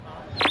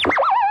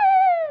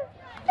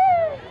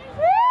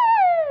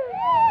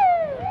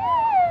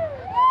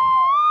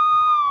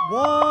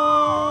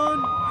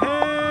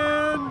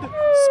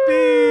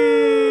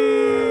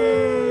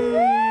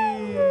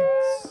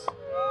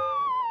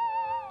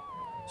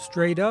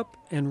Straight up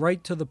and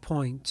right to the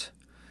point.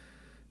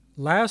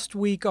 Last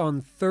week on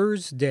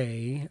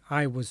Thursday,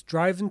 I was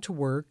driving to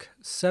work,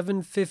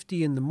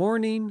 7:50 in the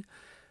morning.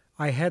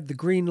 I had the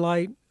green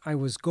light. I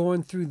was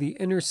going through the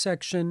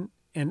intersection,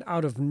 and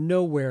out of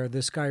nowhere,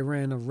 this guy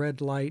ran a red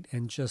light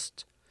and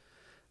just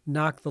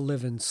knocked the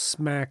living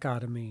smack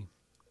out of me.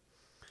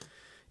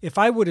 If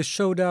I would have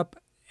showed up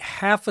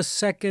half a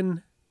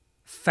second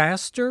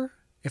faster,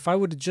 if I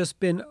would have just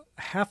been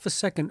half a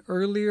second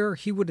earlier,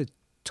 he would have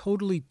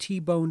totally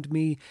T-boned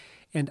me,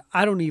 and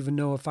I don't even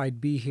know if I'd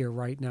be here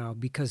right now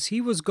because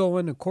he was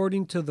going,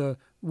 according to the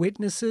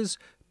witnesses,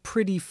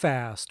 pretty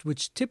fast,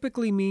 which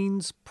typically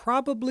means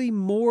probably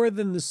more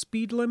than the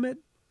speed limit.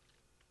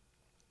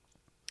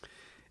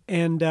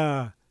 And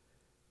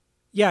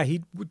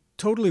he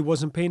totally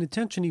wasn't paying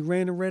attention. He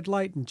ran a red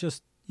light and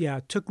just,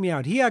 took me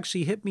out. He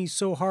actually hit me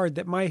so hard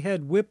that my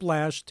head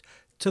whiplashed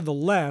to the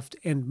left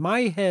and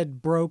my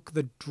head broke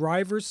the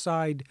driver's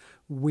side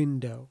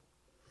window.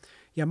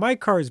 Yeah, my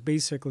car is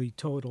basically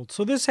totaled.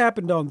 So this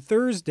happened on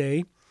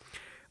Thursday.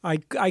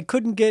 I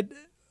couldn't get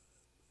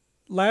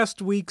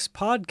last week's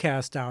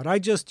podcast out. I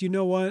just, you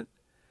know what?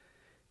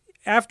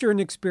 After an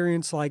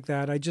experience like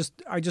that, I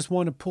just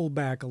want to pull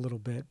back a little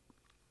bit.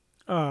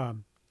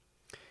 And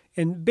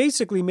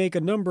basically make a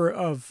number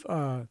of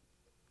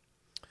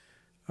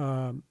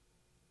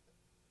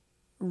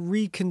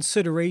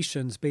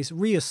reconsiderations,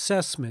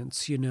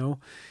 reassessments,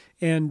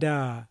 and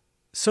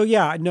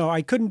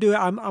I couldn't do it.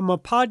 I'm a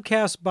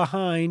podcast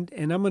behind,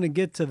 and I'm going to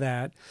get to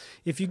that.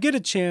 If you get a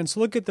chance,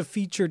 look at the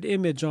featured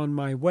image on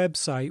my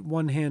website,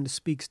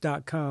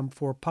 onehandspeaks.com,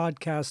 for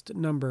podcast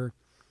number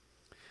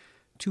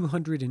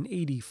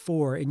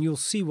 284, and you'll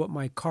see what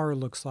my car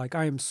looks like.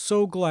 I am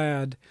so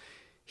glad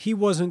he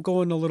wasn't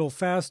going a little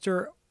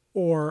faster,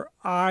 or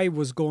I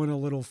was going a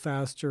little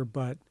faster,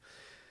 but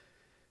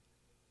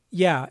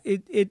yeah,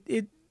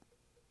 it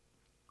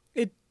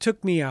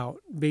took me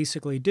out,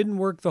 basically. Didn't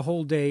work the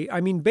whole day.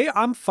 I mean,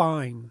 I'm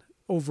fine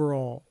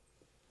overall.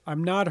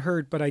 I'm not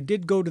hurt, but I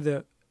did go to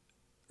the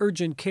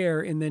urgent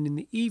care, and then in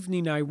the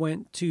evening I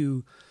went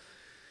to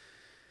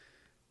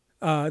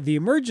the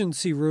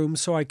emergency room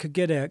so I could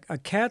get a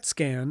CAT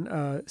scan,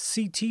 a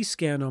CT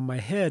scan on my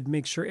head,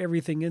 make sure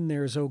everything in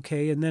there is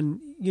okay. And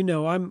then,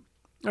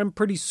 I'm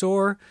pretty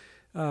sore.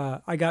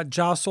 I got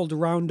jostled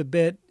around a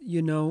bit,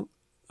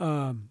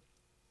 my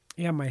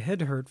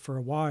head hurt for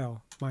a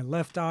while. My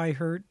left eye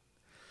hurt.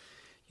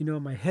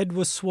 My head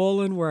was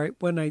swollen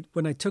when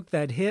I took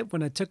that hit,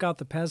 when I took out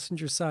the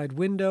passenger side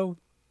window.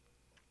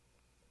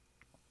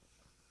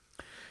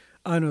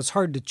 And it was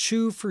hard to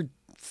chew for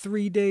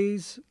 3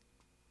 days.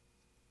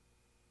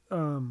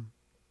 But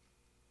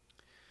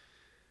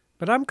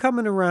I'm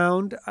coming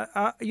around.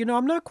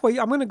 I'm not quite.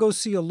 I'm going to go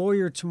see a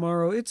lawyer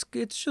tomorrow. It's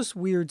just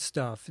weird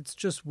stuff.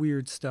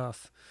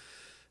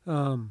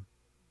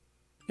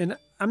 And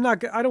I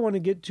don't want to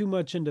get too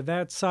much into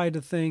that side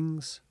of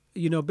things.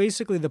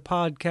 Basically the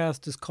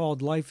podcast is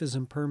called Life is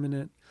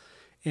Impermanent.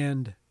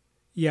 And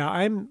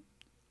I'm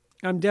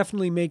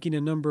definitely making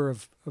a number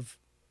of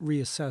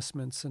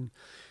reassessments. And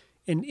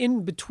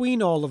in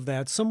between all of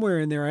that, somewhere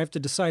in there, I have to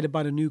decide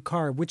about a new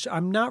car, which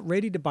I'm not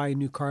ready to buy a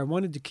new car. I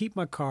wanted to keep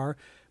my car.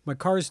 My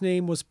car's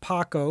name was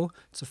Paco.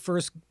 It's the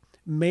first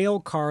male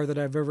car that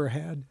I've ever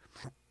had.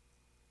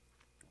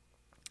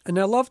 And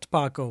I loved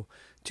Paco.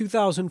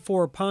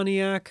 2004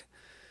 Pontiac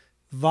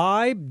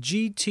Vibe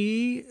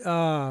GT.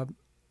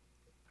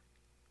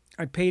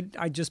 I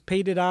just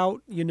paid it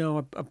out.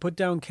 I put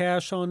down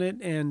cash on it,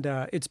 and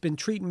it's been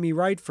treating me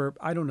right for,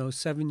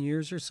 7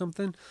 years or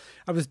something.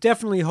 I was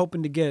definitely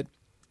hoping to get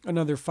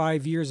another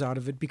 5 years out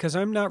of it because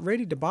I'm not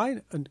ready to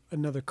buy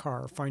another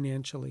car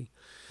financially.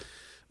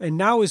 And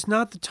now is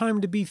not the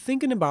time to be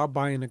thinking about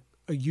buying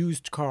a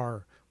used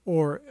car,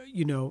 or,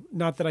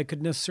 not that I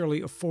could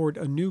necessarily afford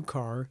a new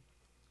car.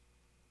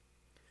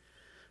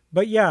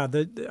 But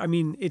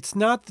it's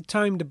not the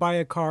time to buy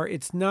a car.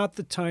 It's not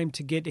the time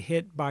to get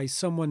hit by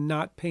someone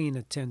not paying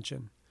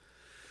attention.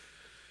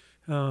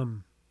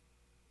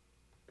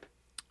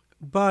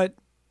 But,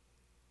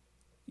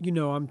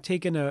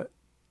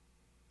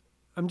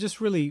 I'm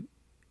just really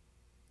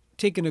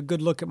taking a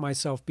good look at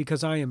myself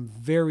because I am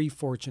very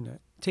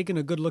fortunate. Taking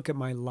a good look at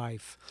my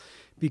life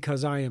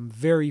because I am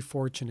very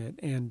fortunate.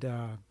 And,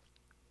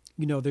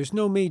 there's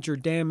no major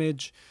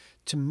damage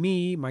to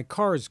me. My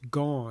car is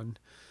gone.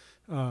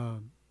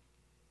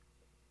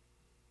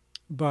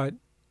 But,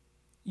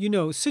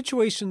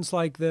 situations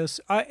like this,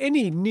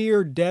 any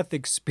near-death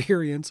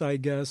experience, I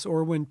guess,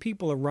 or when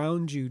people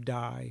around you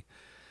die,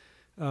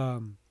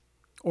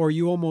 or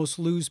you almost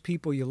lose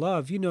people you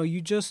love,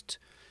 you just,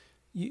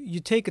 you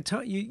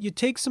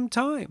take some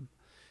time.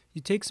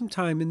 You take some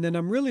time, and then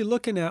I'm really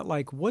looking at,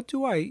 what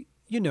do I,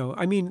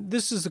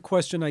 this is the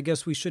question I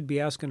guess we should be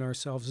asking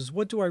ourselves is,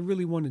 what do I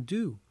really want to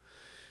do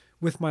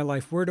with my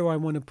life? Where do I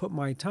want to put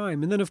my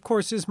time? And then, of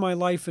course, is my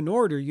life in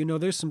order?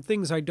 There's some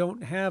things I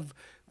don't have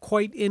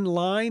quite in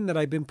line that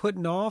I've been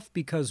putting off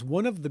because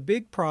one of the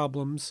big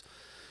problems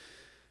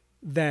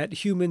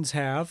that humans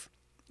have,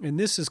 and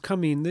this is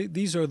coming,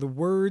 these are the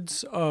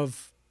words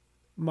of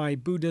my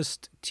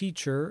Buddhist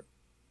teacher,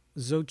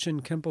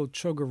 Dzogchen Khenpo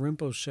Choga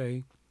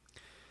Rinpoche,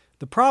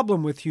 the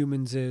problem with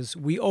humans is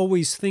we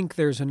always think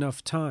there's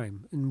enough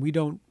time and we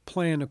don't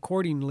plan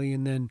accordingly.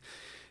 And then,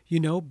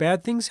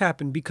 bad things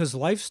happen because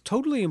life's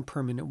totally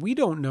impermanent. We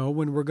don't know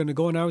when we're going to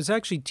go. And I was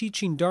actually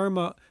teaching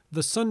Dharma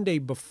the Sunday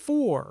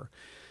before.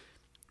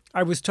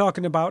 I was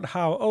talking about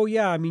how,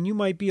 you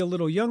might be a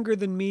little younger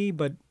than me,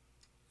 but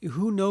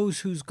who knows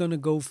who's going to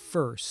go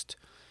first,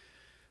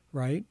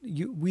 right?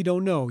 We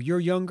don't know.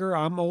 You're younger,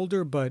 I'm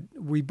older, but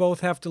we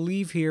both have to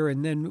leave here,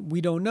 and then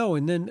we don't know.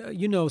 And then,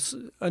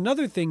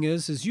 another thing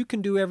is you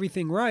can do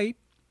everything right,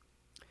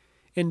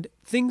 and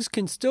things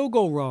can still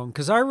go wrong.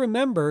 Because I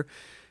remember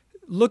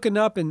looking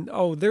up and,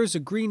 there's a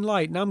green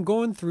light, and I'm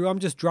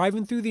just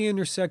driving through the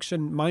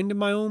intersection, minding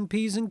my own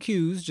P's and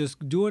Q's,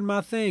 just doing my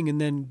thing, and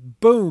then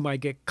boom, I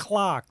get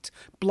clocked,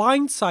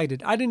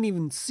 blindsided. I didn't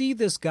even see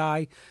this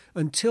guy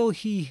until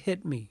he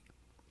hit me.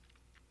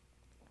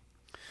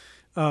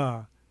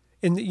 When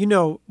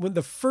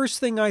the first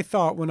thing I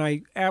thought when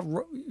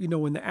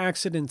when the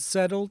accident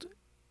settled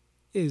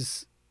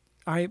is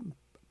I'm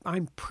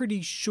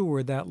pretty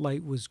sure that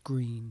light was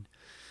green.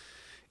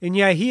 And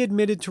yeah, he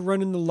admitted to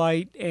running the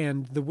light,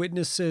 and the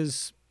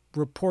witnesses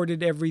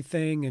reported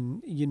everything.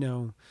 And,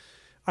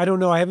 I don't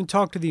know. I haven't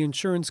talked to the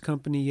insurance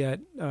company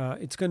yet.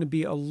 It's going to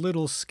be a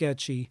little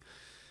sketchy.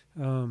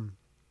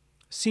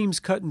 Seems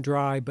cut and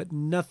dry, but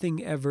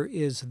nothing ever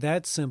is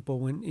that simple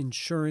when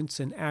insurance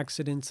and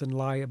accidents and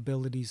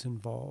liabilities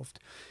involved.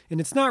 And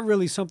it's not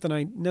really something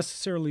I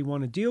necessarily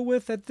want to deal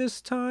with at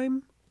this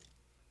time.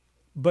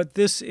 But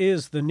this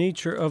is the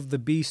nature of the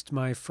beast,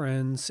 my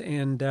friends.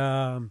 And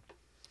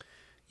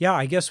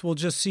I guess we'll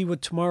just see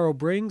what tomorrow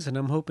brings. And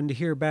I'm hoping to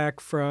hear back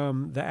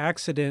from the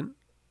accident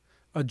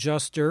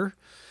adjuster.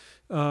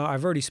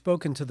 I've already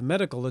spoken to the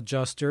medical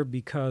adjuster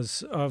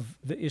because of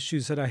the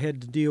issues that I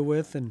had to deal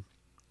with and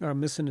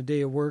missing a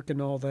day of work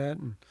and all that.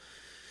 And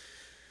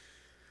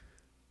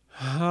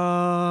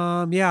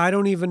I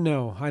don't even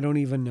know.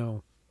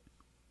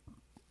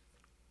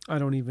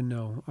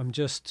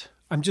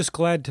 I'm just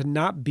glad to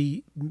not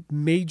be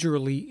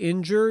majorly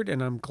injured,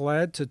 and I'm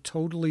glad to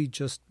totally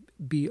just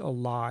be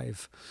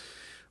alive,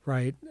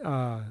 right?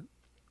 I'm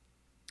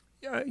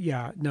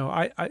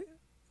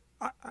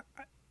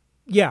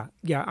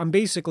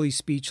basically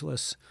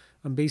speechless.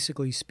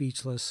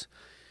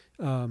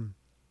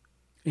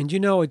 And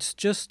it's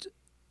just,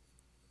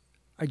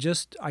 I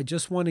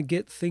just want to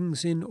get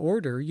things in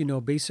order.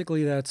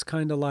 Basically that's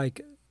kind of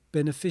like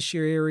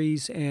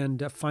beneficiaries and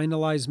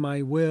finalize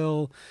my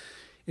will,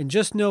 and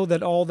just know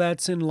that all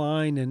that's in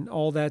line and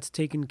all that's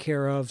taken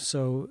care of.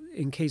 So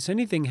in case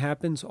anything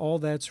happens, all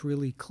that's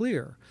really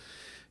clear,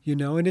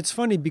 and it's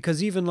funny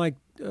because even like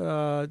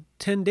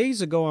 10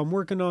 days ago, I'm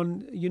working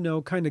on,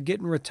 kind of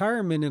getting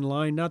retirement in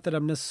line. Not that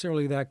I'm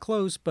necessarily that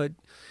close, but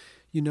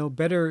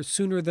better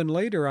sooner than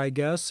later, I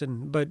guess.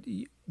 But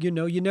you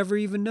never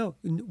even know.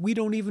 We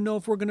don't even know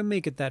if we're going to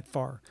make it that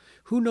far.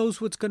 Who knows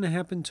what's going to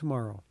happen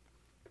tomorrow?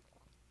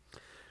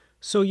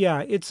 So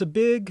yeah, it's a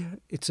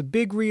big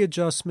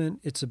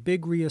readjustment. It's a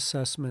big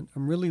reassessment.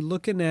 I'm really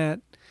looking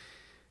at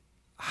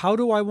how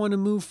do I want to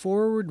move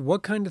forward?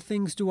 What kind of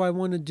things do I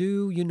want to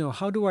do?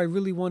 How do I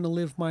really want to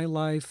live my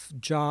life,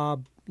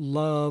 job,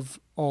 love,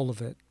 all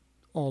of it.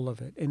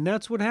 And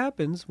that's what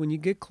happens when you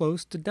get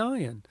close to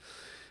dying,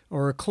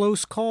 or a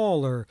close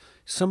call, or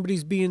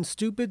somebody's being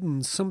stupid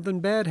and something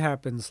bad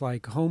happens,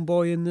 like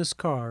homeboy in this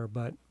car.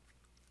 But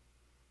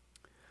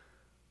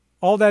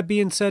all that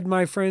being said,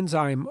 my friends,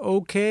 I'm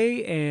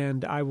okay,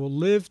 and I will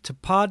live to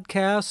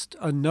podcast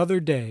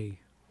another day.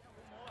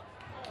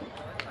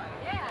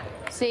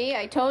 See,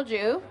 I told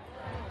you.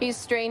 He's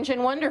strange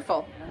and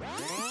wonderful.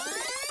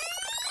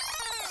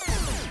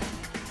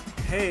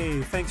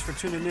 Hey, thanks for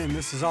tuning in.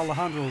 This is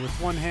Alejandro with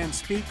One Hand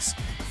Speaks.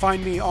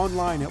 Find me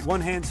online at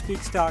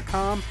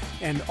onehandspeaks.com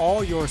and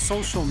all your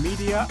social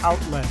media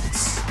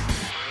outlets.